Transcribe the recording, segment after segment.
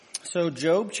So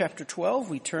Job chapter 12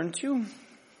 we turn to,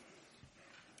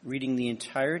 reading the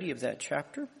entirety of that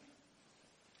chapter.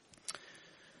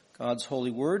 God's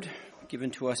holy word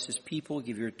given to us as people.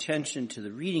 Give your attention to the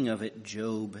reading of it,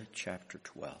 Job chapter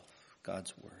 12,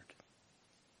 God's word.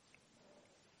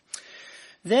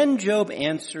 Then Job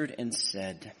answered and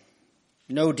said,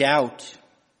 "No doubt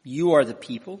you are the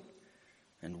people,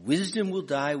 and wisdom will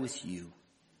die with you.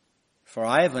 For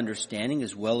I have understanding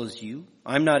as well as you.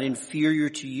 I'm not inferior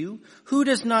to you. Who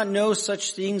does not know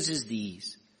such things as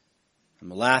these?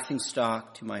 I'm a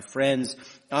laughingstock to my friends.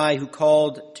 I who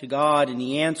called to God, and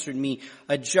he answered me.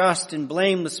 A just and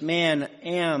blameless man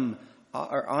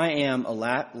I am a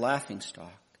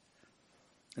laughingstock.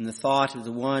 In the thought of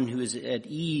the one who is at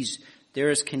ease, there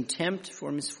is contempt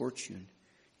for misfortune.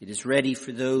 It is ready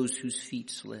for those whose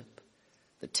feet slip.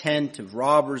 The tent of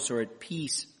robbers are at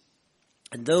peace,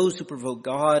 and those who provoke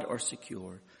God are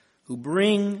secure, who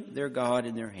bring their God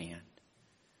in their hand.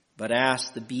 But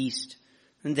ask the beast,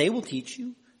 and they will teach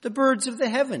you, the birds of the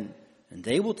heaven, and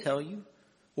they will tell you,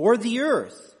 or the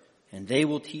earth, and they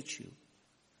will teach you,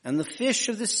 and the fish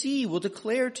of the sea will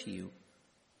declare to you.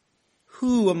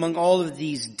 Who among all of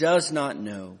these does not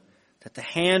know that the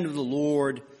hand of the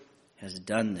Lord has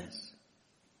done this?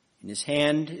 In his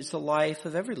hand is the life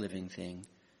of every living thing,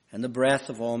 and the breath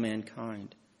of all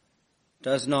mankind.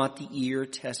 Does not the ear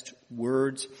test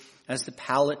words as the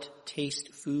palate taste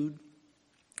food?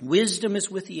 Wisdom is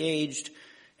with the aged,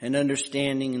 and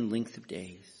understanding in length of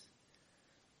days.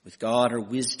 With God are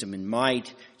wisdom and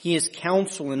might. He is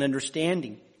counsel and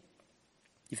understanding.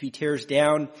 If he tears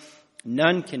down,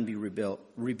 none can be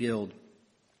rebuilt.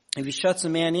 If he shuts a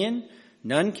man in,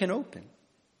 none can open.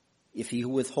 If he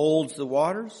withholds the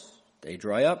waters, they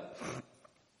dry up.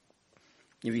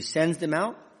 If he sends them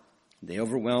out, they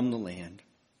overwhelm the land.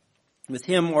 With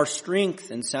him are strength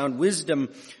and sound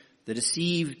wisdom. The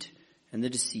deceived and the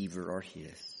deceiver are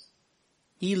his.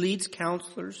 He leads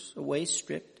counselors away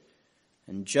stripped,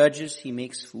 and judges he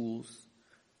makes fools.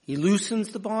 He loosens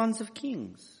the bonds of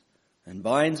kings and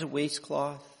binds a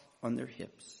waistcloth on their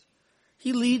hips.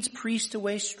 He leads priests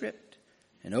away stripped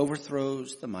and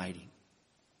overthrows the mighty.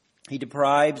 He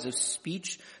deprives of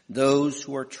speech those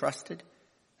who are trusted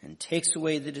and takes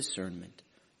away the discernment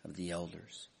of the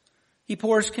elders. He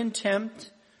pours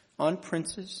contempt on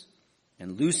princes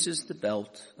and looses the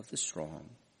belt of the strong.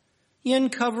 He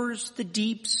uncovers the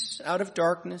deeps out of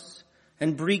darkness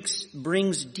and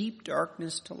brings deep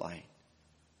darkness to light.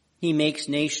 He makes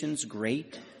nations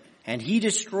great and he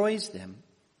destroys them.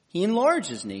 He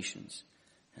enlarges nations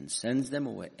and sends them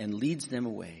away and leads them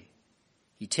away.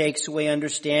 He takes away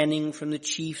understanding from the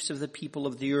chiefs of the people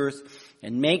of the earth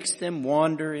and makes them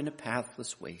wander in a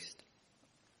pathless waste.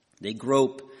 They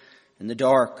grope in the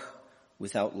dark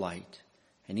without light,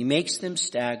 and he makes them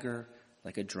stagger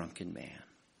like a drunken man.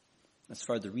 As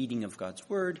far as the reading of God's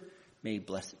word, may he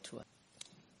bless it to us.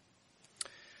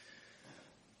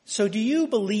 So do you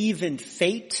believe in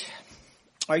fate?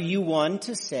 Are you one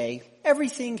to say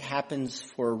everything happens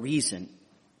for a reason?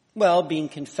 Well, being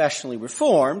confessionally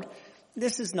reformed,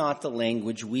 this is not the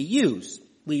language we use.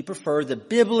 We prefer the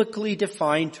biblically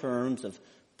defined terms of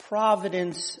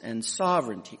providence and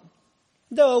sovereignty.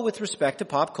 Though with respect to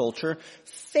pop culture,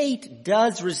 fate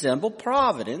does resemble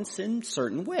providence in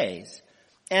certain ways.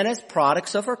 And as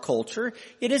products of our culture,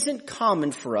 it isn't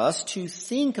common for us to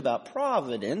think about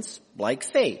providence like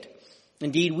fate.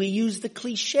 Indeed, we use the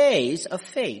cliches of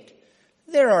fate.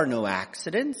 There are no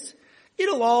accidents.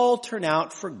 It'll all turn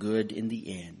out for good in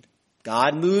the end.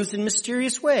 God moves in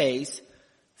mysterious ways.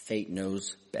 Fate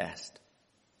knows best.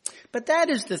 But that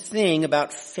is the thing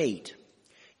about fate.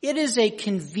 It is a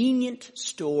convenient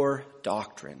store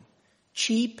doctrine,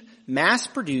 cheap,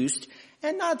 mass-produced,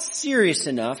 and not serious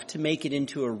enough to make it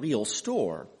into a real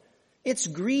store. It's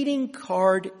greeting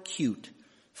card cute.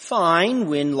 Fine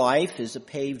when life is a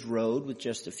paved road with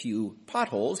just a few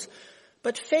potholes,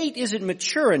 but fate isn't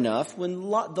mature enough when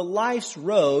the life's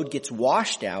road gets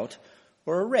washed out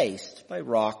or erased by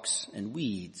rocks and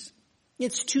weeds.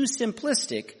 It's too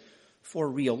simplistic for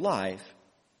real life.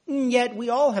 And yet we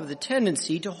all have the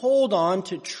tendency to hold on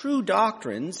to true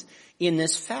doctrines in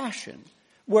this fashion,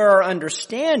 where our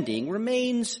understanding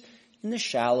remains in the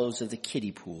shallows of the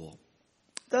kiddie pool.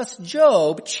 Thus,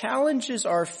 Job challenges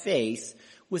our faith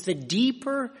with the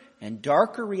deeper and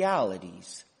darker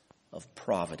realities of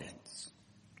providence.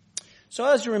 So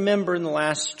as you remember in the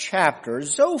last chapter,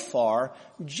 Zophar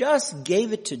just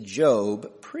gave it to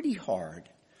Job pretty hard.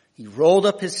 He rolled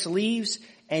up his sleeves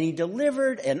and he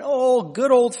delivered an good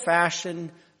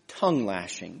old-fashioned tongue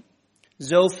lashing.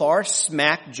 Zophar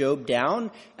smacked Job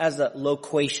down as a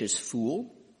loquacious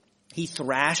fool. He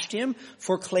thrashed him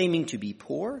for claiming to be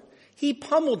poor. He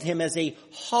pummeled him as a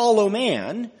hollow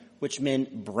man, which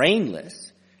meant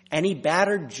brainless, and he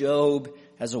battered Job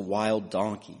as a wild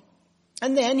donkey.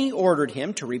 And then he ordered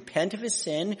him to repent of his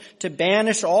sin, to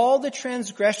banish all the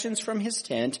transgressions from his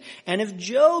tent, and if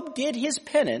Job did his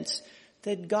penance,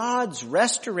 that God's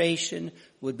restoration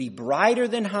would be brighter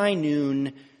than high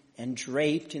noon and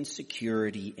draped in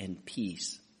security and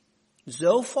peace.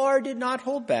 Zophar did not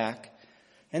hold back,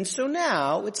 and so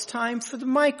now it's time for the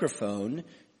microphone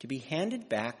to be handed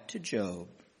back to Job.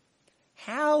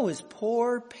 How is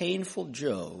poor, painful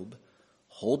Job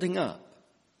holding up?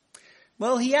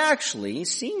 Well, he actually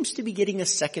seems to be getting a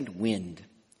second wind.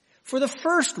 For the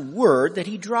first word that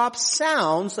he drops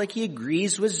sounds like he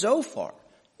agrees with Zophar.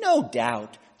 No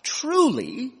doubt,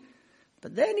 truly.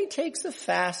 But then he takes a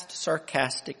fast,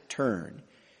 sarcastic turn.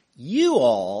 You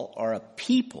all are a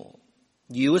people.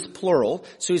 You is plural,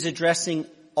 so he's addressing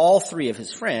all three of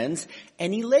his friends,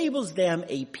 and he labels them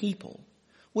a people,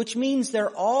 which means they're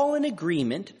all in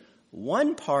agreement,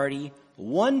 one party,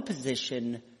 one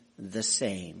position, the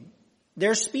same.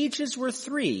 Their speeches were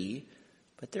three,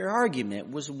 but their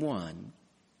argument was one.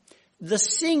 In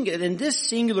this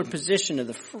singular position of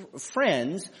the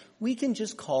friends, we can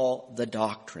just call the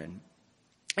doctrine.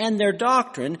 And their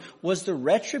doctrine was the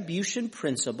retribution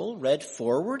principle read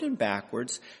forward and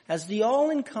backwards as the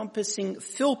all-encompassing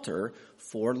filter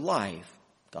for life.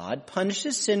 God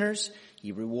punishes sinners,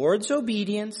 he rewards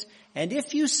obedience, and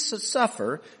if you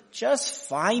suffer, just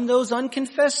find those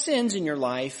unconfessed sins in your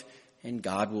life and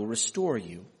God will restore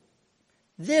you.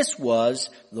 This was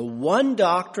the one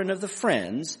doctrine of the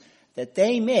friends that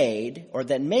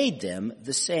made them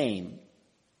the same.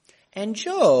 And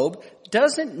Job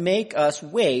doesn't make us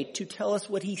wait to tell us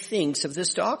what he thinks of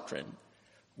this doctrine.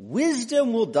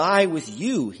 Wisdom will die with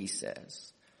you, he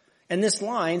says. And this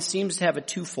line seems to have a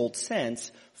twofold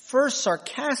sense. First,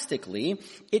 sarcastically,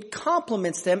 it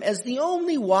compliments them as the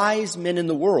only wise men in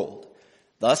the world.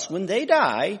 Thus, when they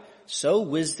die, so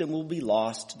wisdom will be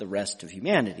lost to the rest of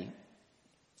humanity.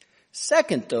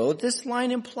 Second, though, this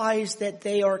line implies that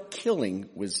they are killing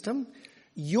wisdom.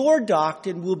 Your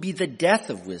doctrine will be the death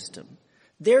of wisdom.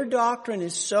 Their doctrine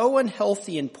is so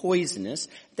unhealthy and poisonous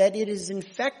that it has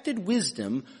infected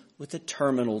wisdom with a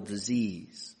terminal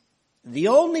disease. The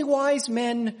only wise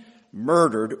men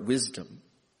murdered wisdom.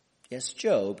 Yes,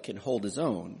 Job can hold his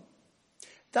own.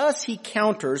 Thus he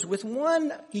counters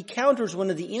one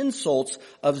of the insults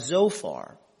of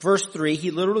Zophar. Verse 3,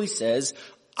 he literally says,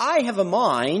 I have a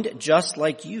mind just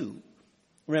like you.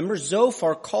 Remember,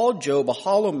 Zophar called Job a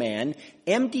hollow man,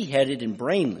 empty-headed and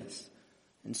brainless.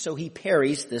 And so he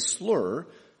parries this slur,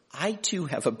 I too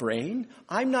have a brain.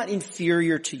 I'm not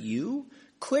inferior to you.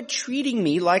 Quit treating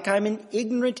me like I'm an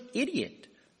ignorant idiot.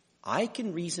 I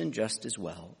can reason just as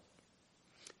well.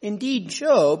 Indeed,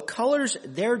 Job colors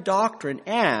their doctrine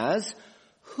as,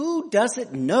 who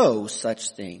doesn't know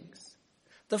such things?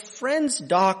 The friends'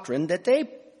 doctrine that they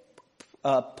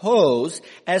pose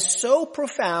as so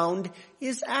profound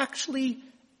is actually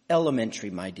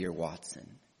elementary, my dear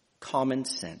Watson. Common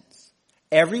sense.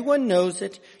 Everyone knows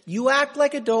it. You act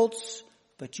like adults,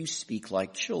 but you speak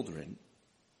like children.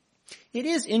 It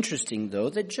is interesting,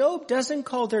 though, that Job doesn't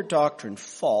call their doctrine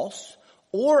false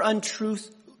or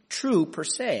true per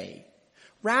se.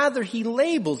 Rather, he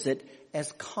labels it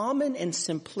as common and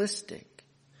simplistic.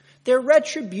 Their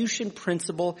retribution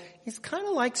principle is kind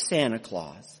of like Santa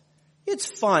Claus.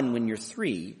 It's fun when you're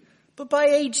 3, but by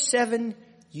age 7,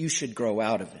 you should grow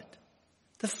out of it.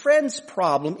 The friend's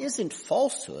problem isn't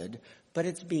falsehood, but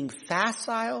it's being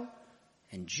facile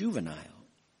and juvenile.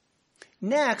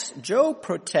 Next, Job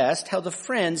protests how the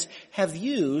friends have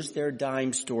used their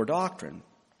dime store doctrine.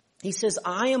 He says,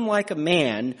 I am like a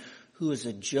man who is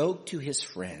a joke to his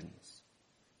friends.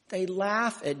 They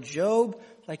laugh at Job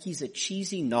like he's a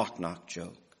cheesy knock-knock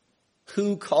joke.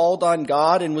 Who called on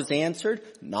God and was answered?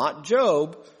 Not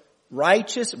Job.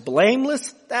 Righteous,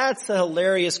 blameless, that's a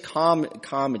hilarious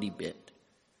comedy bit.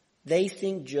 They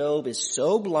think Job is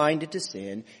so blinded to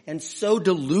sin and so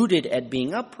deluded at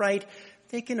being upright,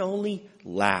 they can only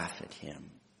laugh at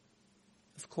him.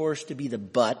 Of course, to be the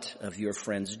butt of your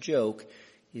friend's joke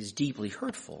is deeply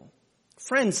hurtful.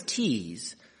 Friends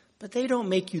tease, but they don't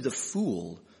make you the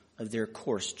fool of their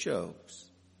coarse jokes.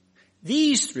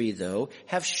 These 3, though,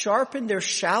 have sharpened their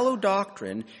shallow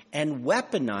doctrine and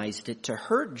weaponized it to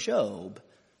hurt Job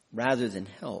rather than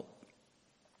help.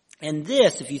 And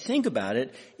this, if you think about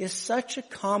it, is such a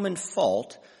common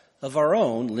fault of our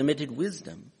own limited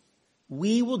wisdom.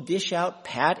 We will dish out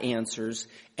pat answers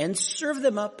and serve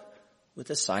them up with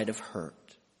a side of hurt.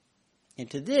 And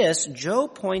to this,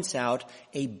 Job points out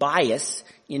a bias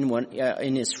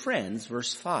in his friends,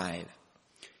 verse 5.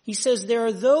 He says, there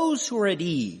are those who are at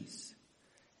ease.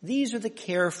 These are the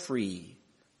carefree,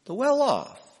 the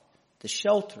well-off, the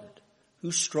sheltered,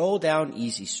 who stroll down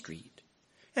easy street.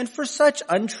 And for such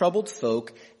untroubled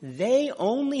folk, they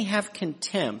only have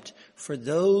contempt for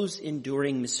those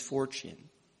enduring misfortune.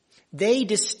 They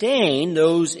disdain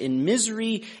those in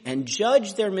misery and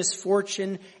judge their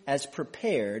misfortune as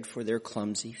prepared for their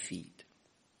clumsy feet.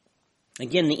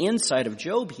 Again, the insight of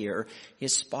Job here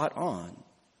is spot on.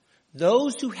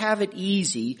 Those who have it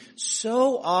easy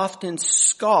so often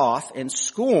scoff and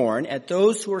scorn at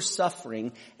those who are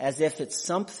suffering as if it's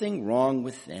something wrong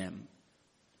with them.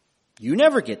 You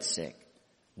never get sick.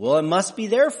 Well, it must be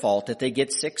their fault that they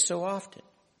get sick so often.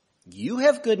 You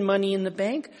have good money in the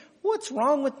bank. What's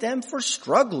wrong with them for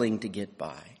struggling to get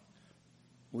by?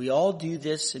 We all do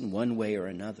this in one way or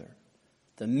another.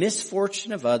 The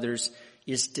misfortune of others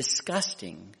is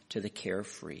disgusting to the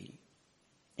carefree.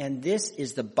 And this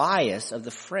is the bias of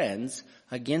the friends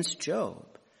against Job.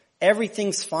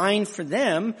 Everything's fine for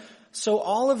them, so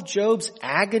all of Job's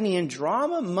agony and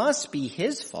drama must be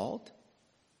his fault.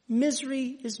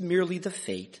 Misery is merely the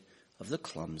fate of the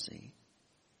clumsy.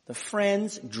 The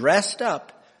friends dressed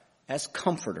up as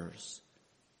comforters,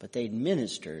 but they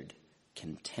administered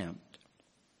contempt.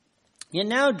 Yet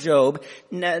now Job,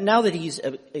 now that he's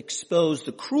exposed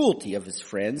the cruelty of his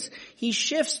friends, he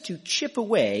shifts to chip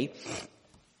away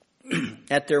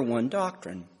at their one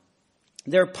doctrine.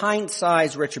 Their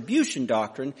pint-sized retribution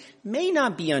doctrine may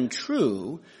not be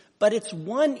untrue, but its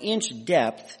 1-inch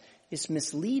depth is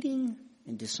misleading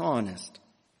and dishonest.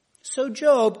 So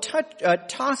Job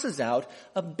tosses out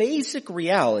a basic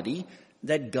reality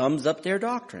that gums up their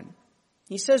doctrine.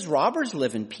 He says robbers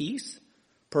live in peace.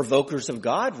 Provokers of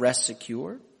God rest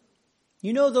secure.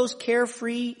 You know those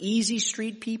carefree, easy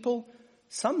street people?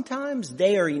 Sometimes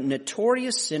they are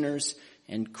notorious sinners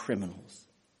and criminals.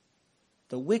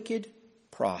 The wicked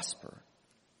prosper.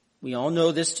 We all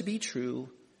know this to be true.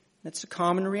 It's a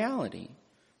common reality.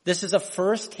 This is a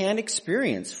first-hand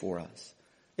experience for us.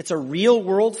 It's a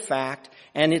real-world fact,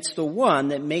 and it's the one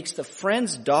that makes the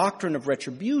friends' doctrine of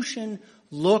retribution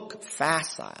look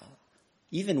facile,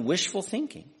 even wishful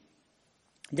thinking.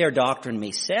 Their doctrine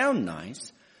may sound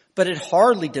nice, but it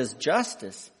hardly does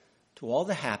justice to all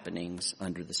the happenings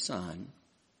under the sun.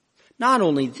 Not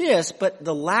only this, but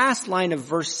the last line of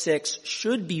verse 6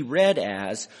 should be read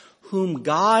as, whom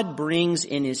God brings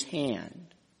in his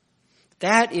hand.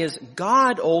 That is,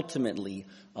 God ultimately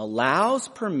allows,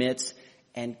 permits,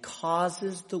 and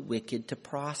causes the wicked to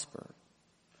prosper.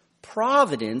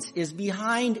 Providence is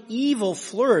behind evil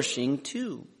flourishing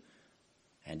too.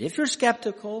 And if you're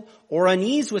skeptical or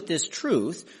uneasy with this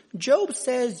truth, Job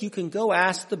says you can go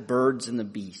ask the birds and the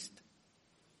beast.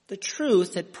 The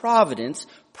truth that providence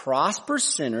prospers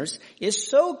sinners is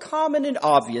so common and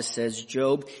obvious, says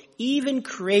Job, even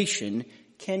creation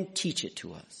can teach it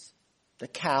to us. The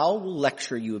cow will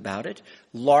lecture you about it.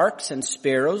 Larks and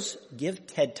sparrows give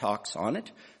TED Talks on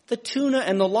it. The tuna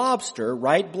and the lobster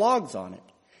write blogs on it.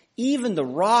 Even the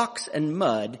rocks and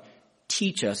mud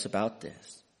teach us about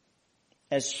this.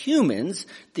 As humans,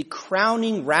 the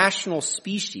crowning rational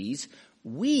species,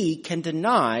 we can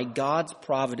deny God's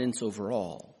providence over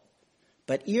all.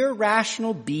 But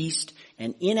irrational beast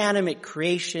and inanimate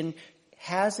creation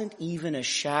hasn't even a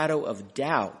shadow of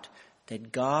doubt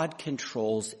that God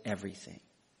controls everything.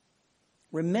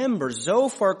 Remember,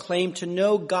 Zophar claimed to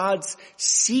know God's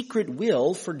secret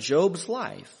will for Job's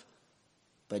life.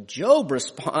 But Job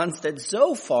responds that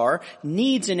Zophar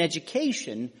needs an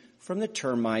education from the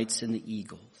termites and the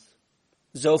eagles.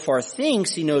 Zophar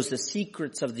thinks he knows the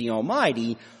secrets of the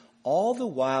Almighty, all the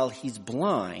while he's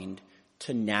blind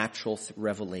to natural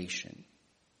revelation.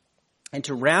 And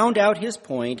to round out his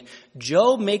point,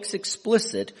 Job makes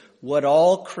explicit what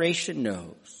all creation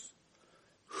knows.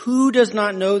 Who does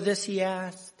not know this, he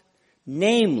asked?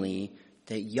 Namely,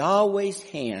 that Yahweh's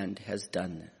hand has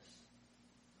done this.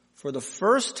 For the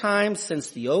first time since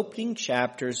the opening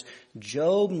chapters,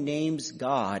 Job names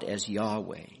God as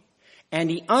Yahweh. And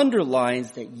he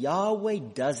underlines that Yahweh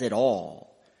does it all.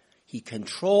 He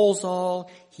controls all,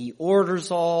 he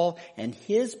orders all, and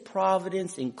his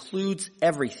providence includes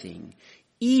everything,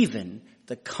 even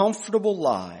the comfortable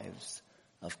lives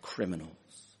of criminals.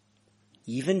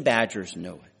 Even badgers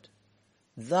know it.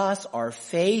 Thus, our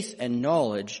faith and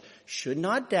knowledge should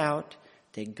not doubt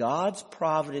that God's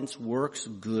providence works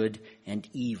good and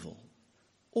evil,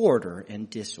 order and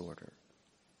disorder.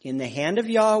 In the hand of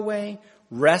Yahweh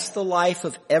rests the life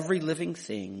of every living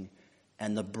thing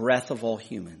and the breath of all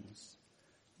humans.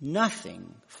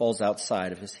 Nothing falls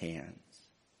outside of his hands.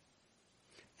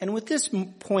 And with this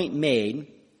point made,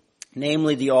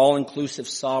 namely the all-inclusive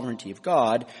sovereignty of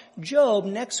God, Job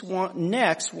next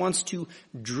wants to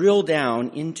drill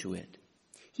down into it.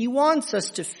 He wants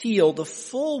us to feel the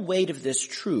full weight of this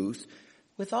truth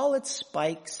with all its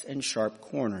spikes and sharp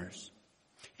corners.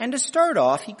 And to start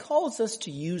off, he calls us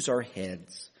to use our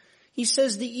heads. He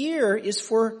says the ear is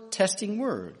for testing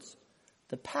words.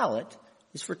 The palate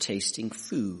is for tasting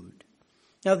food.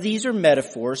 Now, these are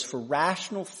metaphors for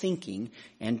rational thinking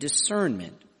and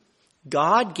discernment.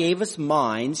 God gave us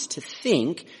minds to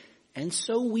think, and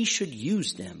so we should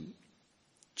use them.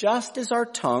 Just as our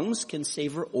tongues can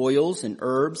savor oils and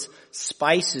herbs,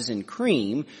 spices and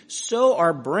cream, so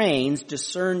our brains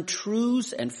discern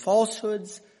truths and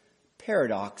falsehoods,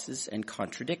 paradoxes and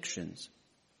contradictions.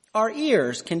 Our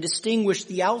ears can distinguish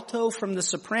the alto from the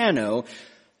soprano,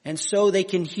 and so they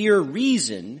can hear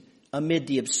reason amid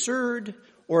the absurd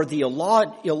or the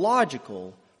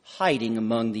illogical hiding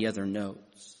among the other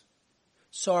notes.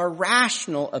 So our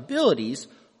rational abilities,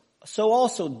 so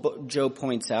also Job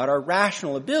points out, our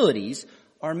rational abilities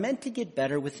are meant to get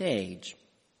better with age.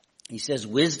 He says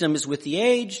wisdom is with the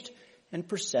aged and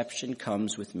perception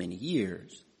comes with many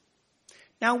years.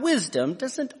 Now wisdom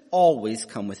doesn't always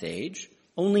come with age,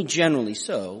 only generally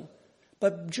so,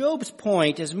 but Job's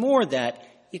point is more that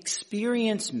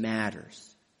experience matters.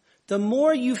 The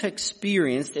more you've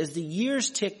experienced as the years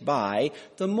tick by,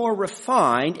 the more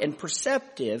refined and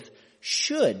perceptive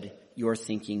should your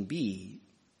thinking be.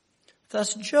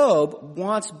 Thus Job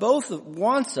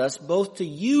wants us both to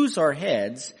use our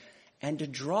heads and to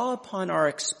draw upon our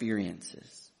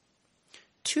experiences.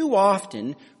 Too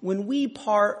often, when we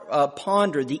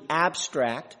ponder the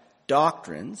abstract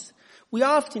doctrines, we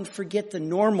often forget the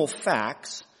normal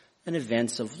facts and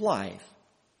events of life.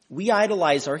 We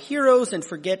idolize our heroes and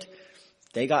forget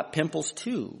they got pimples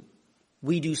too.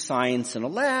 We do science in a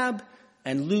lab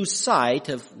and lose sight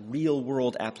of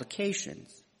real-world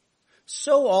applications.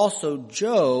 So also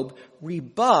Job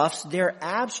rebuffs their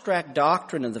abstract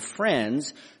doctrine of the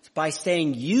friends by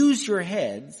saying, use your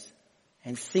heads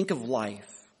and think of life.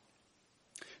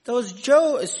 Though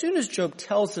as soon as Job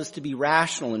tells us to be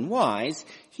rational and wise,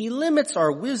 he limits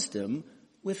our wisdom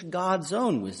with God's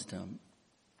own wisdom.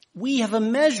 We have a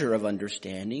measure of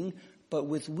understanding, but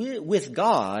with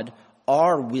God,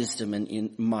 our wisdom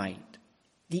and might.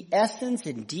 The essence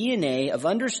and DNA of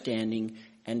understanding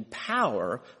and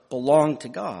power belong to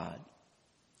God.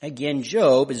 Again,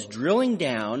 Job is drilling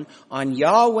down on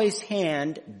Yahweh's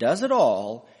hand does it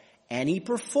all, and he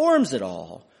performs it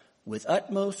all with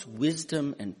utmost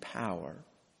wisdom and power.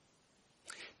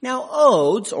 Now,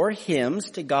 odes or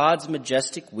hymns to God's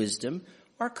majestic wisdom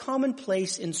are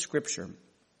commonplace in Scripture.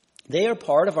 They are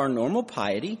part of our normal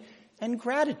piety and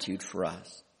gratitude for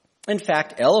us. In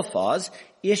fact, Eliphaz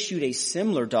issued a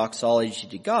similar doxology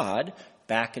to God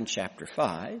back in chapter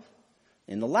 5.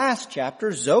 In the last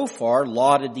chapter, Zophar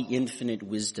lauded the infinite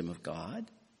wisdom of God.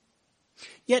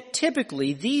 Yet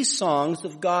typically, these songs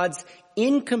of God's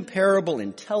incomparable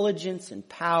intelligence and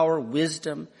power,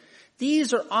 wisdom,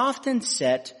 these are often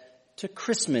set to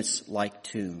Christmas-like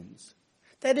tunes.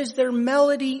 That is, their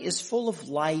melody is full of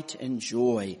light and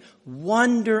joy,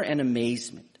 wonder and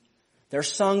amazement. They're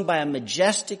sung by a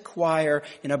majestic choir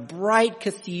in a bright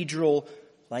cathedral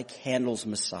like Handel's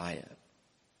Messiah.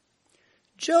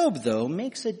 Job, though,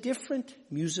 makes a different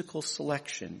musical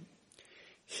selection.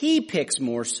 He picks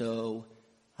more so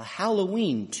a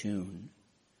Halloween tune.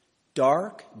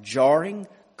 Dark, jarring,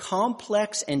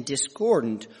 complex, and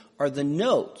discordant are the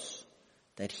notes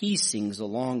that he sings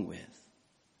along with.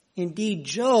 Indeed,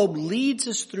 Job leads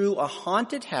us through a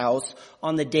haunted house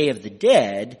on the Day of the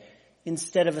Dead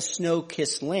instead of a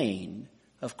snow-kissed lane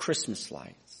of Christmas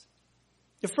lights.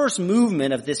 The first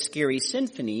movement of this scary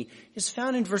symphony is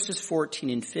found in verses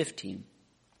 14 and 15.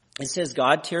 It says,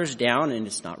 God tears down and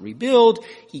it's not rebuilt.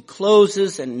 He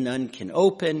closes and none can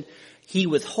open. He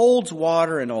withholds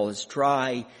water and all is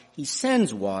dry. He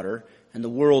sends water and the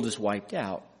world is wiped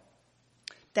out.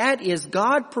 That is,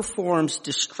 God performs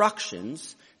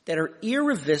destructions that are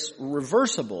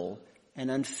irreversible and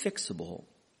unfixable.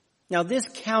 Now this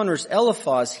counters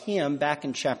Eliphaz's hymn back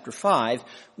in chapter 5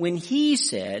 when he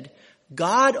said,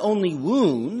 God only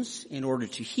wounds in order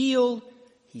to heal.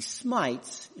 He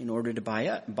smites in order to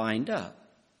bind up.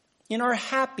 In our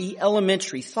happy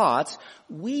elementary thoughts,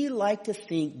 we like to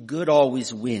think good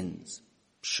always wins.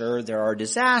 Sure, there are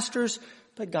disasters,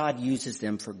 but God uses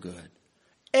them for good.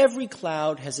 Every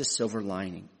cloud has a silver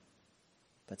lining.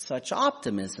 But such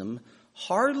optimism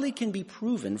hardly can be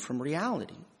proven from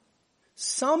reality.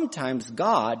 Sometimes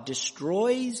God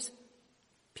destroys,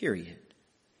 period.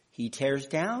 He tears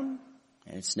down,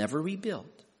 and it's never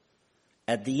rebuilt.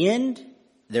 At the end,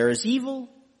 there is evil,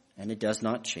 and it does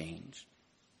not change.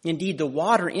 Indeed, the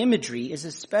water imagery is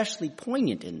especially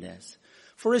poignant in this.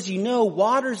 For as you know,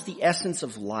 water is the essence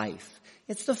of life.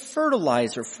 It's the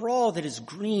fertilizer for all that is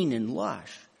green and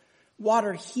lush.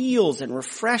 Water heals and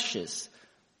refreshes,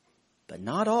 but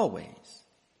not always.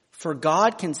 For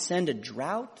God can send a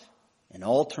drought and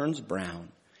all turns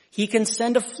brown. He can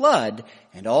send a flood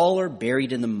and all are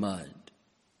buried in the mud.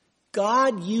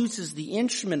 God uses the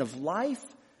instrument of life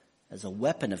as a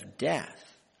weapon of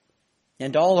death.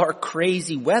 And all our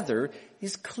crazy weather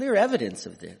is clear evidence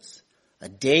of this. A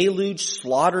deluge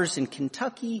slaughters in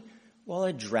Kentucky while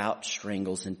a drought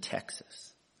strangles in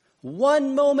Texas.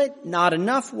 One moment, not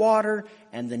enough water,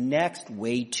 and the next,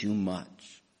 way too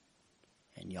much.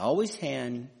 And Yahweh's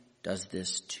hand does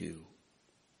this too.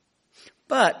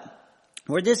 But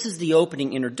where this is the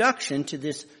opening introduction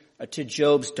to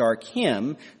Job's dark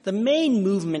hymn, the main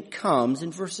movement comes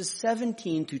in verses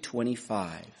 17 through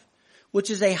 25, which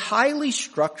is a highly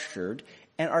structured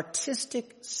and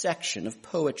artistic section of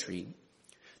poetry.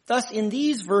 Thus, in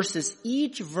these verses,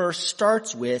 each verse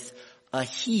starts with a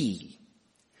he.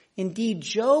 Indeed,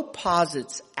 Job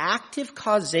posits active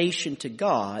causation to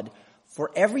God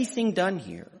for everything done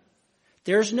here.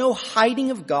 There's no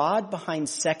hiding of God behind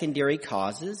secondary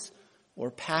causes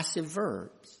or passive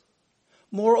verbs.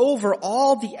 Moreover,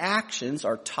 all the actions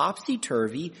are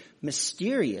topsy-turvy,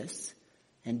 mysterious,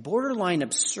 and borderline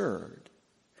absurd.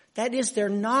 That is, they're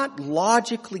not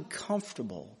logically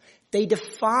comfortable. They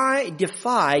defy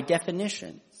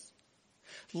definitions.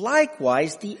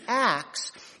 Likewise, the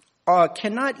acts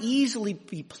cannot easily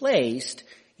be placed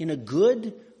in a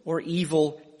good or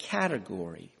evil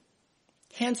category.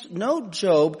 Hence, note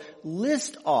Job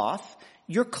list off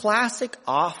your classic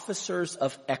officers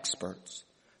of experts.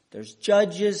 There's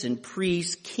judges and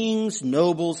priests, kings,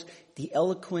 nobles, the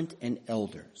eloquent, and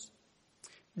elders.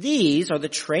 These are the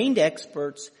trained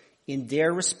experts in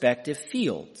their respective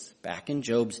fields back in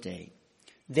Job's day.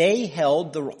 They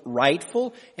held the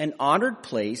rightful and honored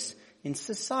place in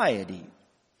society.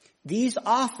 These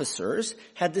officers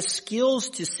had the skills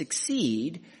to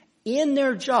succeed in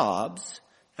their jobs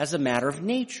as a matter of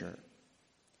nature.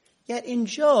 Yet in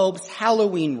Job's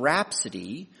Halloween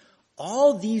Rhapsody,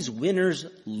 all these winners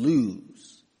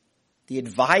lose. The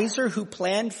advisor who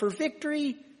planned for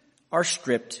victory are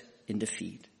stripped in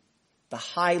defeat. The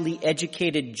highly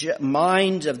educated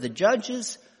minds of the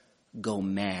judges go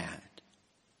mad.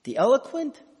 The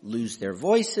eloquent lose their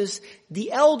voices.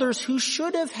 The elders who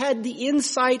should have had the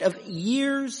insight of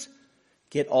years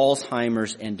get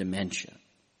Alzheimer's and dementia.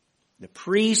 The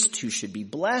priests who should be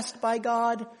blessed by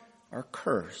God are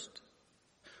cursed.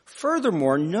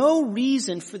 Furthermore, no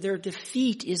reason for their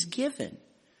defeat is given.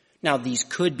 Now, these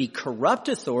could be corrupt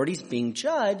authorities being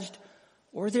judged,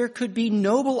 or there could be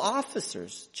noble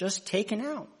officers just taken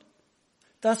out.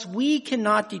 Thus, we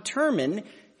cannot determine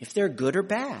if they're good or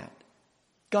bad.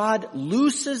 God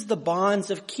looses the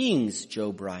bonds of kings,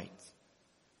 Job writes.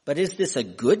 But is this a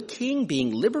good king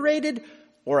being liberated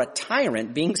or a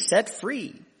tyrant being set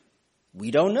free?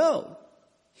 We don't know.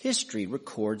 History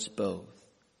records both.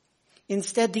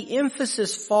 Instead, the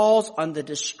emphasis falls on the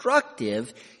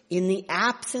destructive in the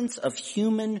absence of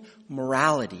human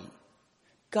morality.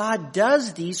 God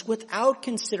does these without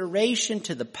consideration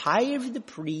to the piety of the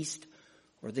priest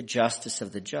or the justice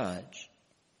of the judge.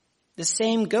 The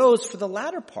same goes for the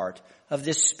latter part of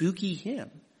this spooky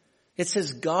hymn. It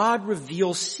says, God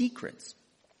reveals secrets.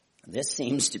 This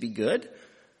seems to be good.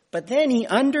 But then he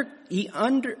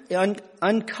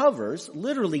uncovers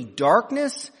literally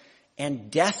darkness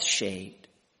and death shade.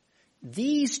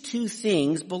 These two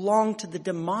things belong to the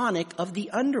demonic of the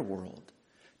underworld.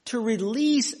 To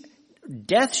release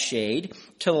death shade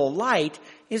to the light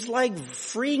is like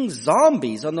freeing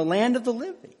zombies on the land of the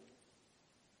living.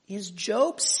 Is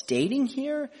Job stating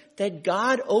here that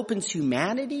God opens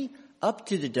humanity up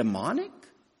to the demonic?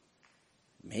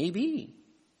 Maybe.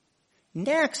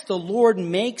 Next, the Lord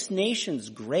makes nations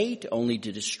great only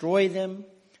to destroy them.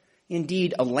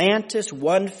 Indeed, Atlantis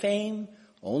won fame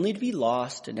only to be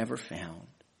lost and never found.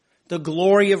 The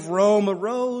glory of Rome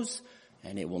arose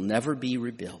and it will never be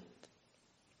rebuilt.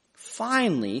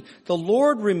 Finally, the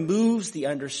Lord removes the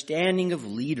understanding of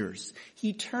leaders.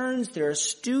 He turns their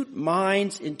astute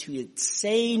minds into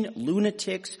insane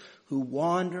lunatics who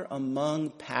wander among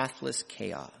pathless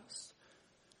chaos.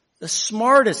 The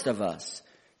smartest of us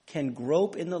can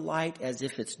grope in the light as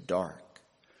if it's dark.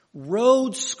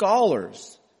 Rhodes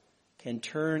scholars can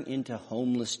turn into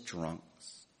homeless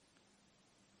drunks.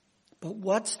 But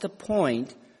what's the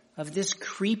point of this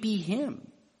creepy hymn?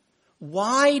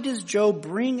 Why does Job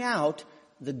bring out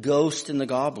the ghost and the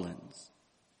goblins?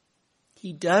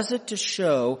 He does it to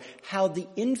show how the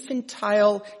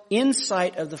infantile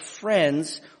insight of the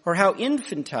Friends, or how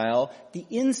infantile the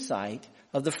insight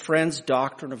of the Friends'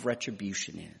 doctrine of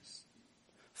retribution is.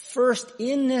 First,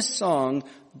 in this song,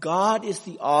 God is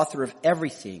the author of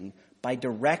everything by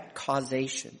direct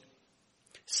causation.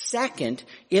 Second,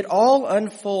 it all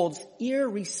unfolds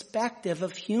irrespective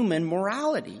of human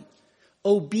morality.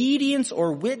 Obedience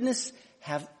or wickedness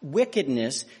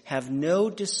have no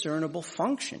discernible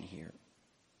function here.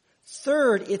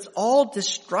 Third, it's all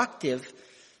destructive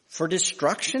for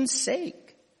destruction's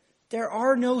sake. There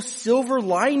are no silver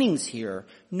linings here,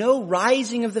 no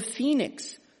rising of the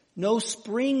phoenix, no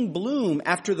spring bloom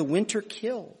after the winter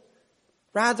kill.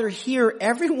 Rather, here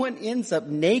everyone ends up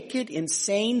naked,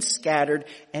 insane, scattered,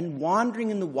 and wandering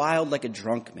in the wild like a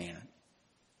drunk man.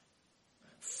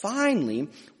 Finally,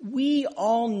 we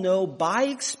all know by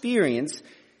experience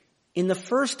in the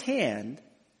first hand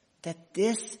that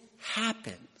this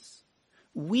happens.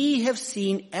 We have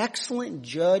seen excellent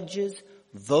judges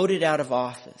voted out of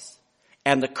office,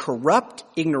 and the corrupt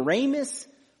ignoramus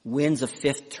wins a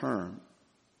 5th term.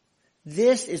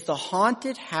 This is the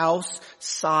haunted house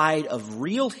side of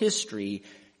real history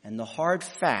and the hard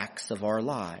facts of our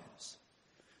lives.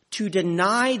 To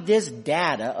deny this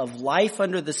data of life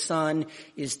under the sun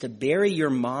is to bury your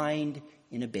mind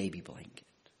in a baby blanket.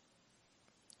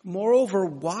 Moreover,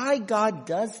 why God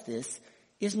does this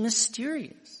is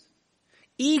mysterious.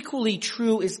 Equally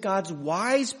true is God's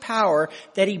wise power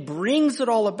that he brings it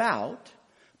all about,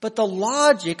 but the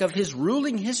logic of his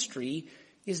ruling history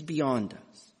is beyond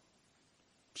us.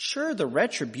 Sure, the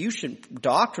retribution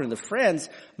doctrine of the Friends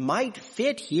might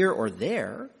fit here or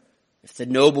there. If the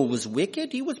noble was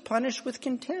wicked, he was punished with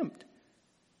contempt.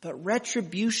 But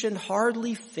retribution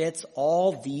hardly fits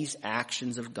all these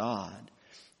actions of God.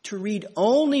 To read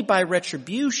only by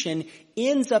retribution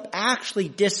ends up actually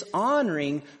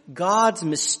dishonoring God's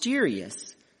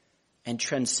mysterious and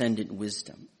transcendent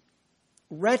wisdom.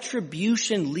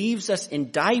 Retribution leaves us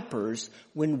in diapers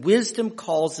when wisdom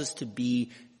calls us to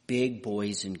be big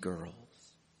boys and girls.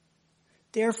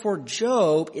 Therefore,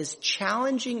 Job is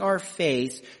challenging our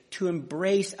faith to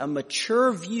embrace a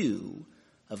mature view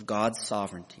of God's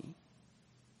sovereignty.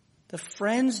 The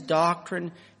Friends'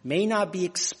 doctrine may not be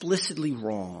explicitly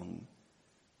wrong,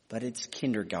 but it's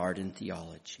kindergarten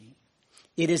theology.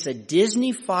 It is a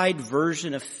Disney-fied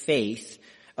version of fate,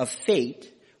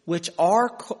 which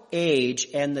our age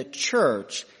and the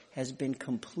church has been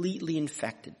completely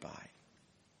infected by.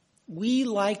 We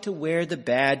like to wear the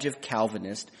badge of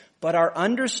Calvinist, but our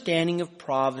understanding of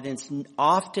providence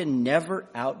often never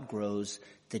outgrows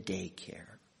the daycare.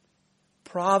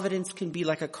 Providence can be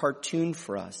like a cartoon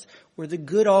for us, where the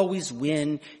good always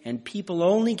win and people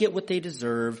only get what they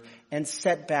deserve and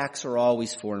setbacks are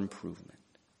always for improvement.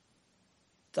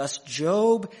 Thus,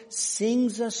 Job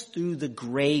sings us through the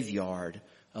graveyard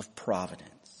of providence.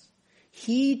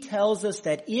 He tells us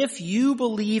that if you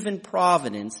believe in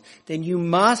providence, then you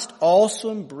must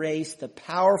also embrace the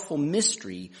powerful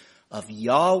mystery of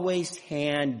Yahweh's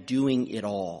hand doing it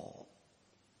all.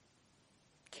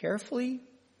 Carefully,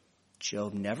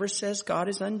 Job never says God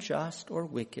is unjust or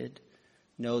wicked.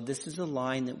 No, this is a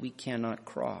line that we cannot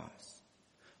cross.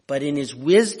 But in his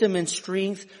wisdom and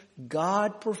strength,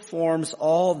 God performs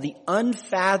all the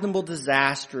unfathomable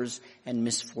disasters and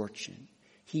misfortune.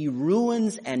 He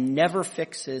ruins and never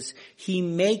fixes. He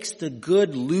makes the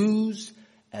good lose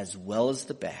as well as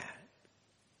the bad.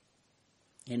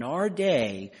 In our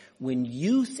day, when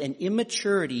youth and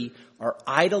immaturity are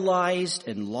idolized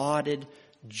and lauded,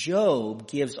 Job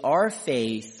gives our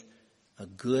faith a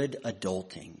good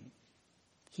adulting.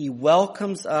 He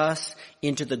welcomes us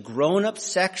into the grown-up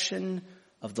section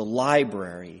of the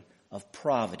library of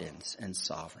providence and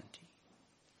sovereignty.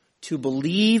 To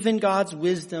believe in God's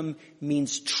wisdom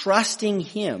means trusting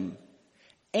him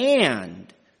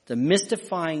and the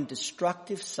mystifying,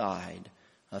 destructive side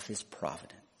of his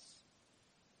providence.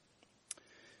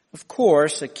 Of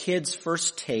course, a kid's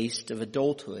first taste of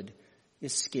adulthood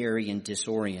is scary and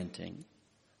disorienting.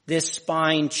 This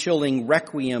spine-chilling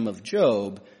requiem of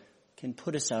Job can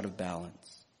put us out of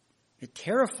balance. It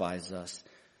terrifies us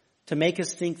to make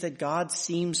us think that God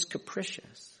seems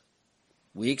capricious.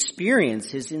 We experience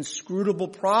his inscrutable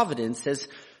providence as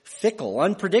fickle,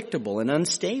 unpredictable, and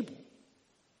unstable.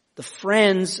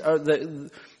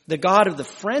 The God of the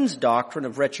Friends' doctrine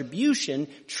of retribution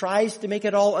tries to make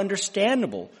it all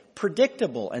understandable,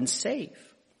 predictable, and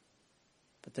safe.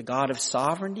 But the God of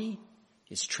sovereignty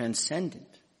is transcendent,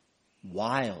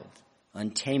 wild,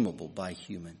 untamable by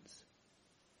humans.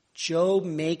 Job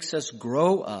makes us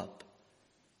grow up,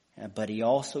 but he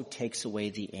also takes away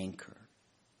the anchor.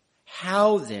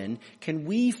 How then can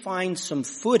we find some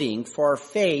footing for our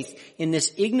faith in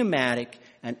this enigmatic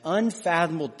and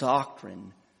unfathomable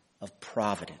doctrine of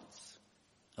providence,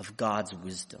 of God's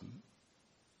wisdom?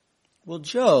 Well,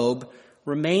 Job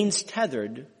remains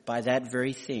tethered by that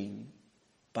very thing,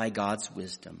 by God's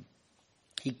wisdom.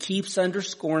 He keeps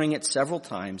underscoring it several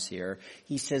times here.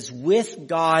 He says, with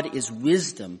God is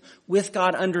wisdom, with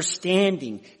God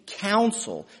understanding,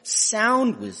 counsel,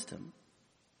 sound wisdom.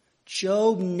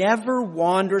 Job never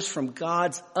wanders from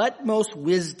God's utmost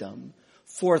wisdom,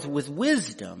 for with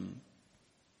wisdom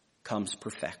comes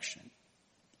perfection.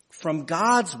 From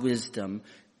God's wisdom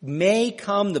may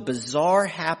come the bizarre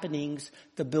happenings,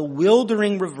 the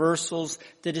bewildering reversals,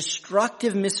 the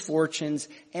destructive misfortunes,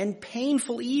 and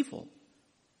painful evil.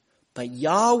 But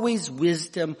Yahweh's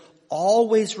wisdom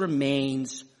always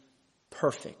remains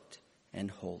perfect and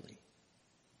holy.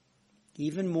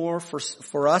 Even more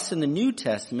for us in the New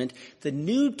Testament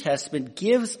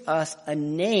gives us a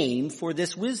name for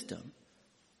this wisdom: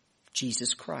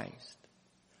 Jesus Christ.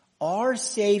 Our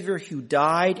Savior who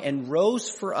died and rose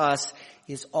for us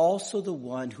is also the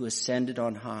one who ascended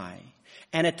on high.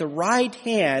 And at the right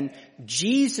hand,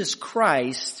 Jesus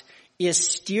Christ is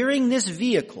steering this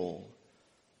vehicle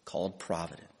called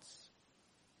providence.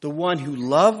 The one who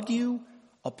loved you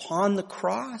upon the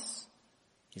cross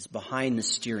is behind the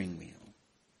steering wheel.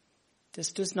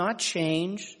 This does not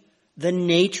change the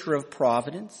nature of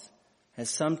providence as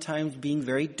sometimes being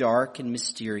very dark and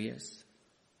mysterious.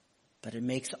 But it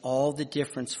makes all the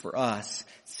difference for us,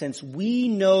 since we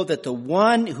know that the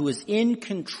one who is in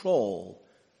control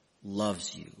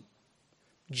loves you.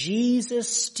 Jesus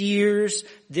steers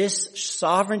this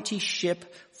sovereignty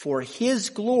ship for his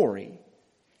glory,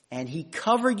 and he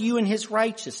covered you in his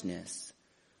righteousness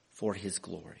for his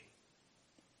glory.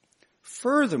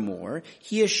 Furthermore,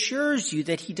 he assures you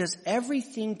that he does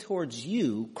everything towards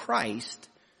you, Christ,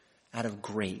 out of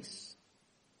grace.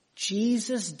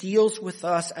 Jesus deals with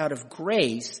us out of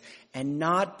grace and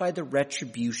not by the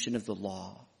retribution of the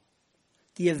law.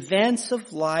 The events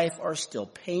of life are still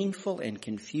painful and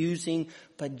confusing,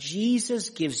 but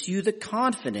Jesus gives you the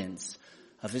confidence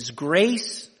of his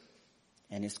grace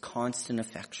and his constant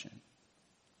affection.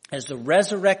 As the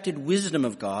resurrected wisdom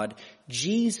of God,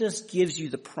 Jesus gives you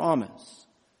the promise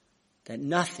that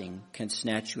nothing can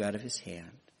snatch you out of his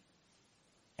hand.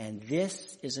 And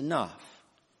this is enough.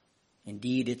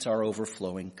 Indeed, it's our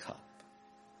overflowing cup.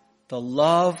 The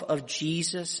love of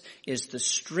Jesus is the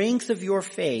strength of your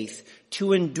faith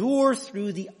to endure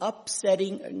through the ups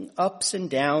and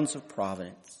downs of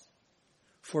providence.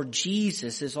 For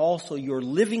Jesus is also your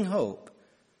living hope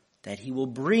that he will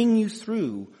bring you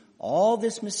through all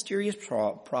this mysterious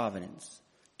providence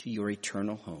to your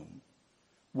eternal home,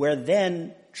 where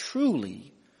then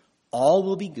truly all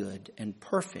will be good and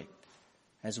perfect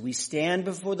as we stand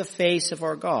before the face of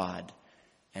our God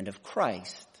and of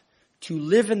Christ to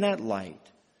live in that light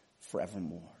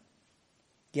forevermore.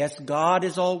 Yes, God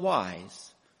is all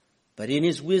wise, but in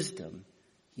his wisdom,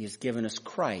 he has given us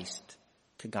Christ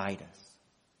to guide us.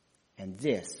 And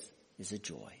this is a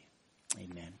joy.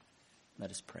 Amen. Let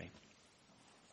us pray.